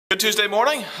Tuesday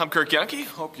morning. I'm Kirk Yankee.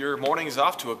 Hope your morning is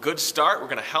off to a good start. We're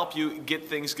going to help you get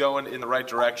things going in the right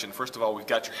direction. First of all, we've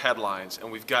got your headlines,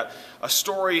 and we've got a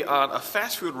story on a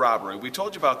fast food robbery. We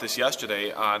told you about this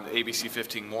yesterday on ABC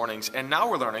 15 Mornings, and now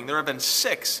we're learning there have been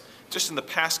 6 just in the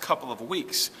past couple of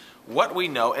weeks. What we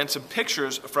know, and some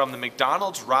pictures from the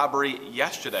McDonald's robbery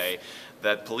yesterday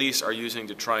that police are using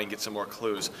to try and get some more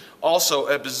clues. Also,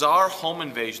 a bizarre home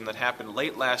invasion that happened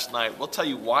late last night. We'll tell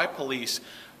you why police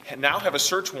now have a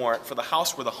search warrant for the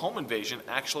house where the home invasion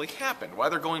actually happened, why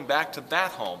they're going back to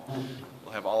that home.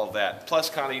 We'll have all of that.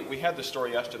 Plus, Connie, we had this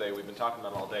story yesterday we've been talking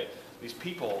about all day. These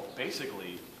people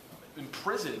basically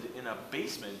imprisoned in a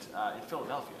basement in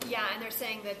Philadelphia. Yeah, and they're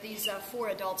saying that these 4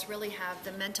 adults really have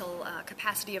the mental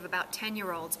capacity of about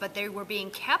 10-year-olds, but they were being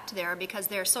kept there because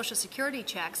their Social Security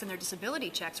checks and their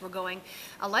disability checks were going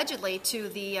allegedly to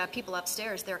the people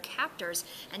upstairs, their captors,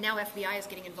 and now FBI is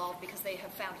getting involved because they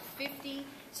have found 50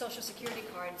 Social Security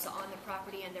cards on the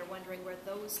property, and they're wondering where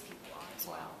those people are as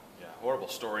well. Yeah, horrible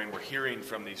story, and we're hearing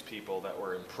from these people that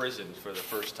were imprisoned for the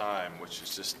first time, which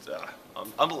is just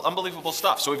unbelievable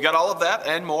stuff. So we've got all of that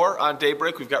and more on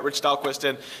Daybreak. We've got Rich Dahlquist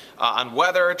in on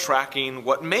weather, tracking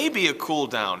what may be a cool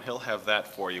down. He'll have that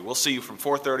for you. We'll see you from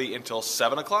 4:30 until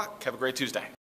 7 o'clock. Have a great Tuesday.